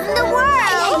bestest in the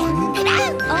world.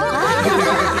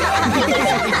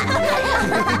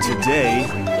 Today,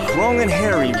 Crong and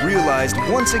Harry realized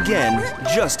once again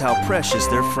just how precious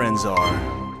their friends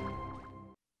are.